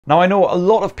Now I know a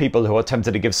lot of people who are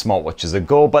tempted to give smartwatches a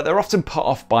go, but they're often put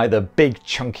off by the big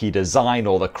chunky design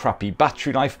or the crappy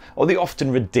battery life or the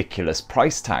often ridiculous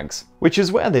price tags. Which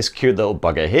is where this cute little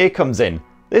bugger here comes in.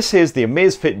 This here's the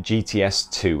Amazfit GTS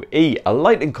 2e, a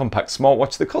light and compact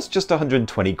smartwatch that costs just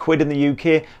 120 quid in the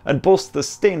UK and boasts the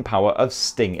staying power of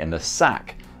Sting in the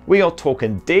sack. We are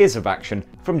talking days of action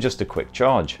from just a quick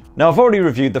charge. Now I've already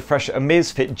reviewed the fresh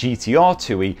Amazfit GTR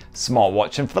 2e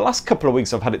smartwatch, and for the last couple of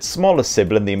weeks I've had its smaller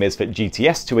sibling, the Amazfit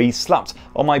GTS 2e, slapped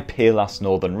on my pale ass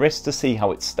northern wrist to see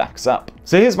how it stacks up.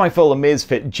 So here's my full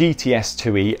Amazfit GTS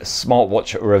 2e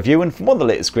smartwatch review, and for more of the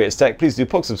latest greatest tech, please do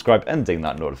subscribe and ding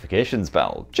that notifications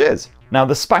bell. Cheers! Now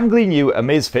the spangly new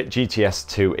Amazfit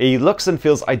GTS 2e looks and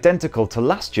feels identical to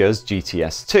last year's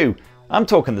GTS 2. I'm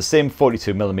talking the same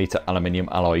 42mm aluminium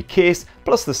alloy case,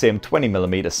 plus the same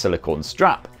 20mm silicone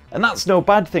strap. And that's no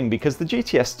bad thing because the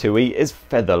GTS 2e is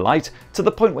feather light to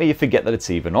the point where you forget that it's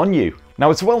even on you. Now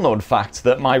it's a well-known fact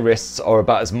that my wrists are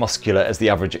about as muscular as the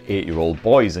average 8-year-old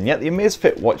boy's, and yet the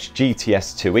Amazfit Watch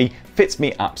GTS 2e fits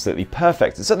me absolutely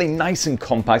perfect. It's certainly nice and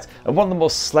compact and one of the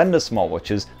most slender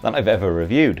smartwatches that I've ever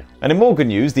reviewed. And in more good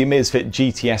news, the Amazfit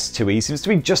GTS 2e seems to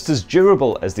be just as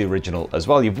durable as the original as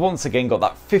well. You've once again got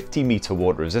that 50-meter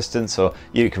water resistance, so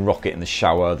you can rock it in the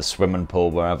shower, the swimming pool,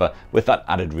 wherever, with that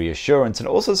added reassurance. And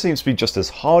it also seems to be just as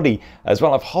hardy as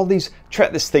well. I've hardly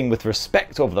treated this thing with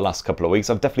respect over the last couple of weeks.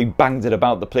 I've definitely banged it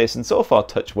about the place, and so far,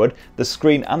 touch wood, the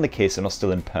screen and the casing are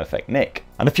still in perfect nick.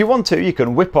 And if you want to, you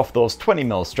can whip off those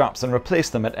 20mm straps and replace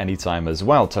them at any time as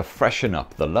well to freshen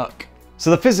up the look. So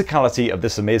the physicality of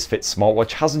this Amazfit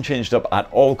smartwatch hasn't changed up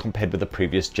at all compared with the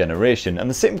previous generation, and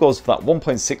the same goes for that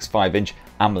 1.65-inch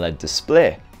AMOLED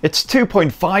display. It's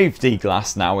 2.5D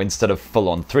glass now instead of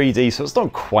full-on 3D, so it's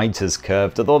not quite as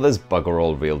curved, although there's bugger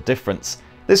all real difference.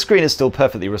 This screen is still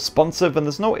perfectly responsive and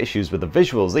there's no issues with the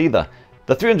visuals either.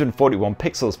 The 341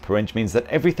 pixels per inch means that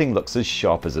everything looks as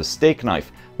sharp as a steak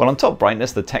knife, while on top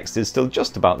brightness the text is still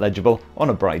just about legible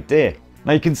on a bright day.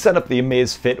 Now you can set up the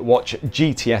Amazfit Watch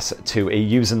GTS 2e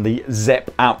using the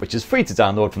Zepp app, which is free to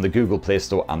download from the Google Play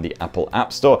Store and the Apple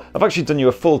App Store. I've actually done you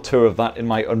a full tour of that in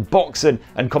my unboxing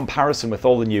and comparison with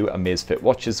all the new Amazfit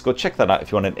watches. Go check that out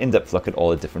if you want an in-depth look at all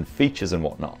the different features and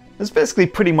whatnot. It's basically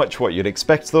pretty much what you'd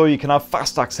expect though. You can have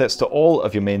fast access to all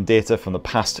of your main data from the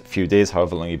past few days,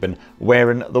 however long you've been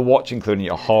wearing the watch, including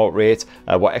your heart rate,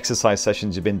 what exercise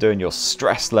sessions you've been doing, your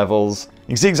stress levels. You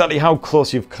can see exactly how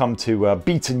close you've come to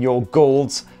beating your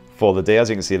goals for the day. As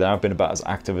you can see there, I've been about as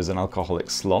active as an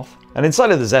alcoholic sloth. And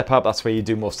inside of the Zepp app, that's where you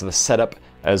do most of the setup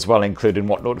as well, including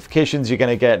what notifications you're going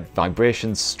to get,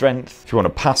 vibrations, strength, if you want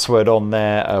a password on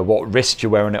there, what wrist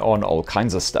you're wearing it on, all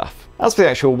kinds of stuff. As for the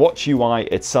actual watch UI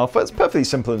itself, it's perfectly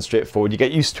simple and straightforward. You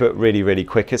get used to it really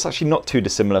quick. It's actually not too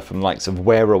dissimilar from the likes of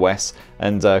Wear OS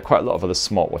and quite a lot of other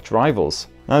smartwatch rivals.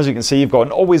 Now, as you can see, you've got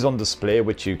an always-on display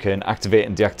which you can activate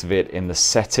and deactivate in the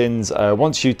settings.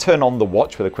 Once you turn on the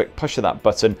watch with a quick push of that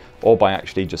button or by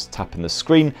actually just tapping the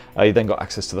screen, you then got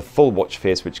access to the full watch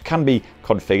face, which can be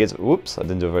configured. Whoops, I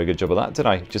didn't do a very good job of that, did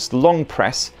I? Just long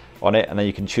press on it and then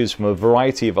you can choose from a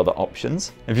variety of other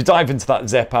options. If you dive into that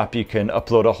Zepp app, you can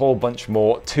upload a whole bunch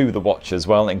more to the watch as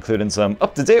well, including some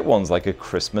up-to-date ones like a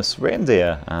Christmas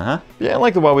reindeer. Yeah,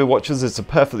 like the Huawei watches, it's a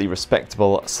perfectly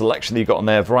respectable selection that you've got on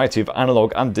there, a variety of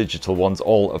analog and digital ones,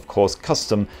 all of course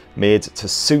custom made to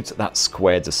suit that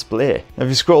square display. Now, if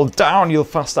you scroll down, you'll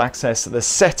fast access the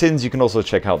settings. You can also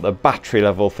check out the battery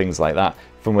level, things like that.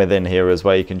 From within here is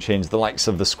where you can change the likes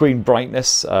of the screen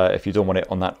brightness if you don't want it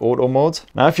on that auto mode.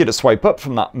 Now if you were to swipe up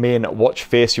from that main watch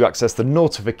face, you access the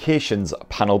notifications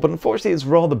panel, but unfortunately it's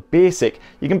rather basic.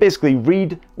 You can basically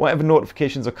read whatever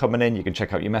notifications are coming in, you can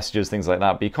check out your messages, things like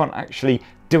that, but you can't actually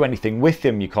do anything with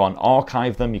them. You can't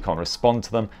archive them, you can't respond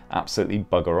to them, absolutely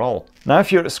bugger all. Now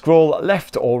if you were to scroll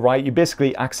left or right, you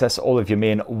basically access all of your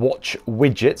main watch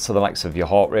widgets, so the likes of your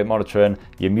heart rate monitoring,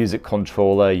 your music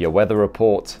controller, your weather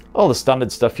report, all the standard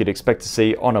stuff you'd expect to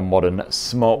see on a modern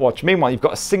smartwatch. Meanwhile, you've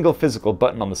got a single physical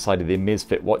button on the side of the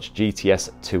Amazfit Watch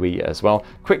GTS 2e as well.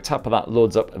 Quick tap of that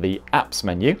loads up the apps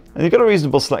menu. And you've got a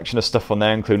reasonable selection of stuff on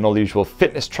there, including all the usual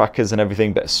fitness trackers and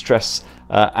everything, bit of stress,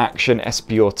 action,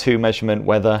 SpO2 measurement,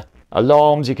 weather,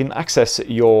 alarms. You can access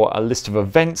your list of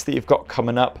events that you've got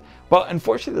coming up. But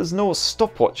unfortunately, there's no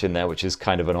stopwatch in there, which is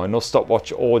kind of annoying. No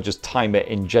stopwatch or just timer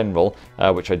in general,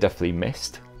 which I definitely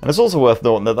missed. And it's also worth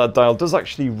noting that that dial does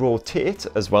actually rotate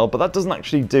as well, but that doesn't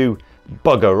actually do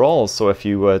bugger all. So if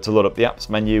you were to load up the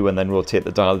apps menu and then rotate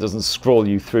the dial, it doesn't scroll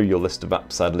you through your list of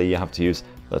apps. Sadly, you have to use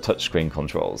the touchscreen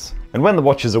controls. And when the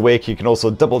watch is awake, you can also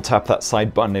double tap that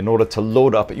side button in order to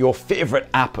load up your favorite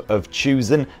app of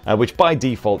choosing, which by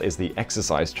default is the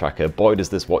exercise tracker. Boy, does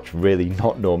this watch really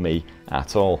not know me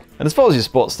at all. And as far as your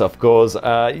sports stuff goes,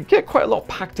 you get quite a lot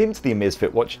packed into the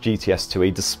Amazfit Watch GTS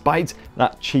 2e, despite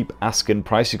that cheap asking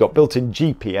price. You've got built-in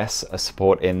GPS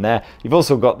support in there. You've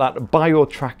also got that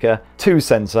BioTracker 2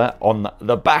 sensor on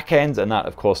the back end, and that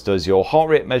of course does your heart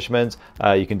rate measurement.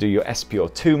 You can do your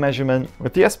SpO2 measurement.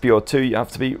 With the SpO2, you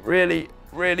have to be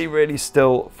really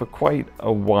still for quite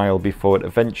a while before it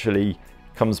eventually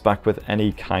comes back with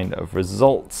any kind of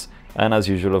results. And as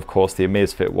usual, of course, the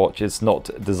Amazfit watch is not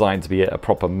designed to be a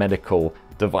proper medical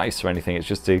device or anything. It's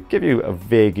just to give you a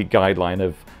vague guideline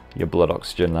of your blood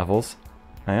oxygen levels.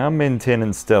 I am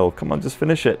maintaining still. Come on, just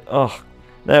finish it. Oh,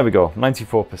 there we go,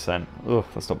 94%. Oh,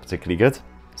 that's not particularly good.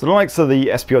 So the likes of the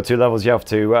SpO2 levels, you have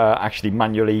to actually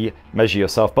manually measure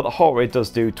yourself, but the heart rate does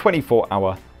do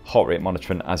 24-hour heart rate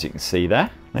monitoring, as you can see there.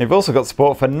 Now you've also got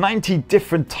support for 90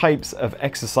 different types of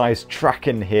exercise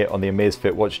tracking here on the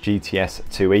Amazfit Watch GTS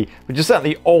 2e, which is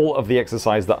certainly all of the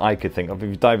exercise that I could think of. If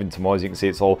you dive into more, as you can see,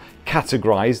 it's all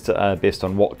categorized based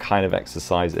on what kind of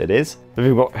exercise it is. Then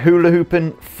we've got hula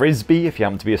hooping, frisbee, if you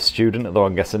happen to be a student, although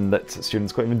I'm guessing that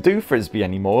students can't even do frisbee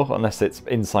anymore unless it's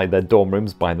inside their dorm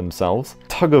rooms by themselves.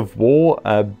 Tug of war,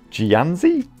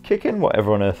 Jianzi kicking,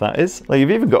 whatever on earth that is. Now,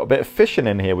 you've even got a bit of fishing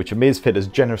in here, which Amazfit has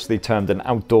generously termed an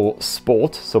outdoor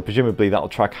sport. So presumably that'll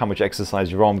track how much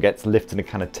exercise your arm gets lifting it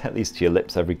kind of at least to your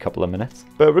lips every couple of minutes.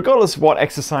 But regardless of what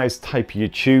exercise type you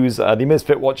choose, the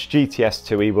Amazfit Watch GTS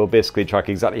 2e will basically track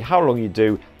exactly how long you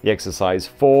do the exercise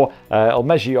for. It'll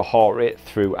measure your heart rate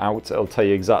throughout. It'll tell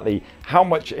you exactly how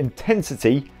much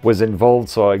intensity was involved,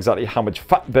 so exactly how much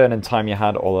fat burning time you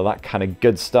had, all of that kind of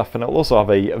good stuff. And it'll also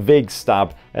have a vague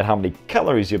stab at how many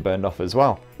calories you burned off as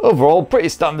well. Overall, pretty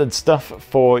standard stuff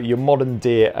for your modern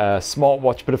day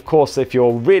smartwatch, but of course, if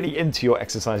you're really into your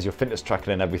exercise, your fitness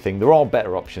tracking and everything, there are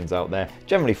better options out there,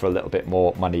 generally for a little bit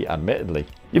more money, admittedly.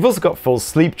 You've also got full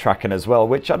sleep tracking as well,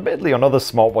 which admittedly on other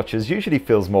smartwatches usually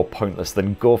feels more pointless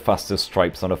than Go Faster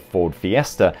stripes on a Ford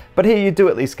Fiesta, but here you do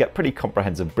at least get pretty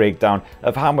comprehensive breakdown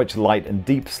of how much light and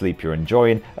deep sleep you're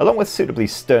enjoying, along with suitably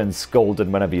stern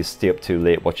scolding whenever you stay up too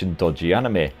late watching dodgy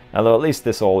anime. Although at least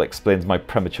this all explains my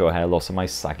premature hair loss and my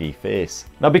saggy face.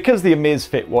 Now, because the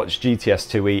Amazfit Watch GTS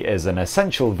 2e is an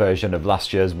essential version of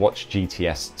last year's Watch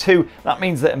GTS 2, that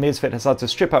means that Amazfit has had to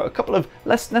strip out a couple of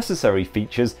less necessary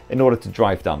features in order to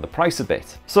drive down the price a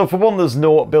bit. So for one, there's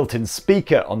no built-in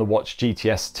speaker on the Watch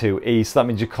GTS 2e, so that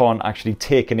means you can't actually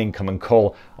take an incoming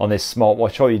call on this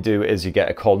smartwatch. All you do is you get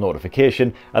a call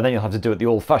notification, and then you'll have to do it the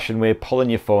old-fashioned way, pulling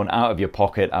your phone out of your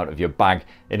pocket, out of your bag,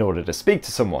 in order to speak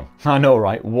to someone. I know,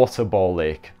 right? What a ball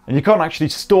ache. And you can't actually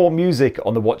store music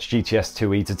on the Watch GTS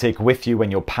 2e to take with you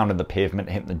when you're pounding the pavement,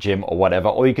 hitting the gym or whatever.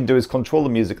 All you can do is control the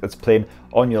music that's playing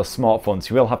on your smartphone.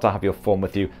 So you will have to have your phone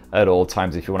with you at all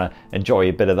times if you want to enjoy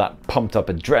a bit of that pumped up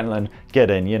adrenaline. Get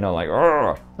in, you know, like,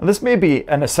 "Argh." And this may be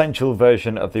an essential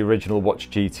version of the original Watch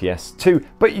GTS 2,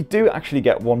 but you do actually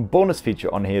get one bonus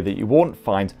feature on here that you won't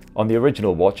find on the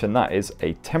original watch, and that is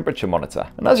a temperature monitor.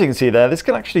 And as you can see there, this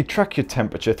can actually track your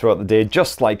temperature throughout the day,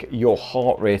 just like your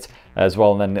heart rate as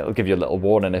well, and then it'll give you a little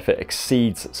warning if it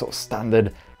exceeds sort of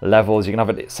standard levels. You can have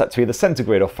it set to either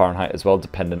centigrade or Fahrenheit as well,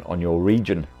 depending on your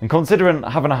region. And considering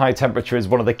having a high temperature is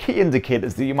one of the key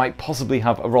indicators that you might possibly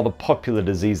have a rather popular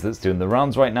disease that's doing the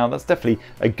rounds right now, that's definitely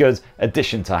a good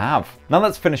addition to have. Now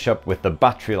let's finish up with the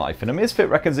battery life. And Amazfit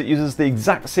reckons it uses the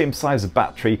exact same size of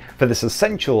battery for this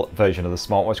essential version of the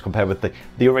smartwatch compared with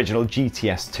the original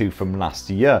GTS 2 from last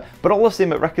year. But all the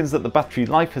same, it reckons that the battery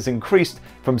life has increased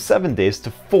from 7 days to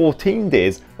 14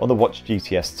 days on the Watch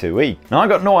GTS 2e. Now I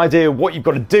got no idea what you've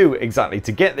got to do exactly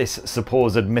to get this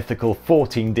supposed mythical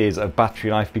 14 days of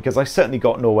battery life, because I certainly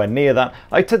got nowhere near that.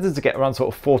 I tended to get around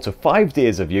sort of 4 to 5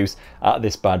 days of use at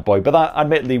this bad boy, but that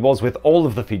admittedly was with all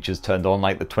of the features turned on,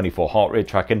 like the 24 heart rate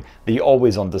tracking, the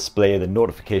always on display, the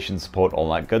notification support,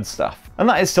 all that good stuff. And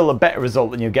that is still a better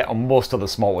result than you get on most other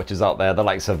smartwatches out there, the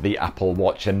likes of the Apple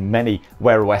Watch and many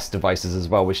Wear OS devices as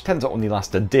well, which tend to only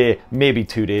last a day, maybe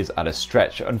 2 days at a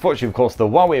stretch. Unfortunately, of course, the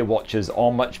Huawei watches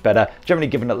are much better, generally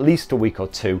given at least a week or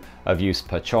two of use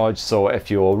per charge. So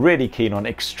if you're really keen on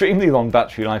extremely long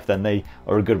battery life, then they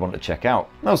are a good one to check out.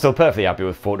 I'm still perfectly happy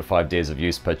with 4 to 5 days of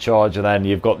use per charge. And then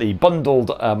you've got the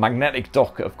bundled magnetic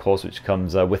dock, of course, which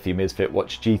comes with the Amazfit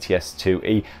Watch GTS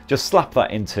 2e. Just slap that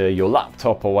into your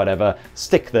laptop or whatever,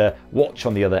 stick the watch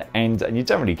on the other end, and you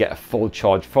generally get a full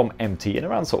charge from empty in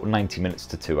around sort of 90 minutes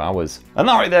to 2 hours. And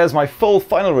that right there is my full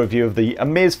final review of the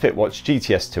Amazfit Watch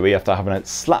GTS 2e after having it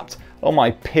slapped on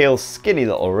my pale, skinny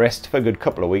little wrist for a good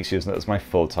couple of weeks using it as my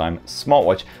full-time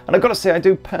smartwatch. And I've got to say, I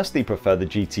do personally prefer the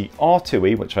GT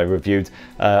R2E, which I reviewed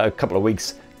a couple of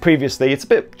weeks previously. It's a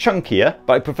bit chunkier,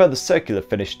 but I prefer the circular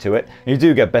finish to it. You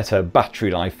do get better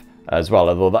battery life as well,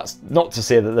 although that's not to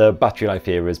say that the battery life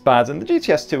here is bad. And the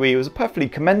GTS 2E was a perfectly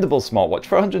commendable smartwatch.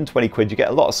 For 120 quid, you get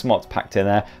a lot of smarts packed in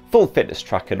there, full fitness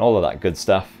tracking, all of that good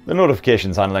stuff. The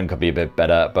notifications handling could be a bit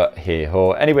better, but hey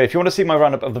ho. Anyway, if you want to see my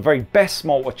roundup of the very best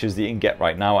smartwatches that you can get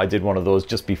right now, I did one of those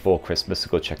just before Christmas, so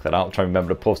go check that out. Try and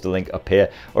remember to post a link up here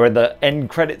or in the end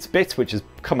credits bit, which is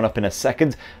coming up in a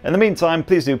second. In the meantime,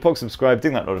 please do poke subscribe,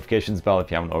 ding that notifications bell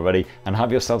if you haven't already, and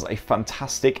have yourselves a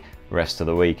fantastic rest of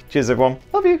the week. Cheers everyone,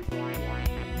 love you.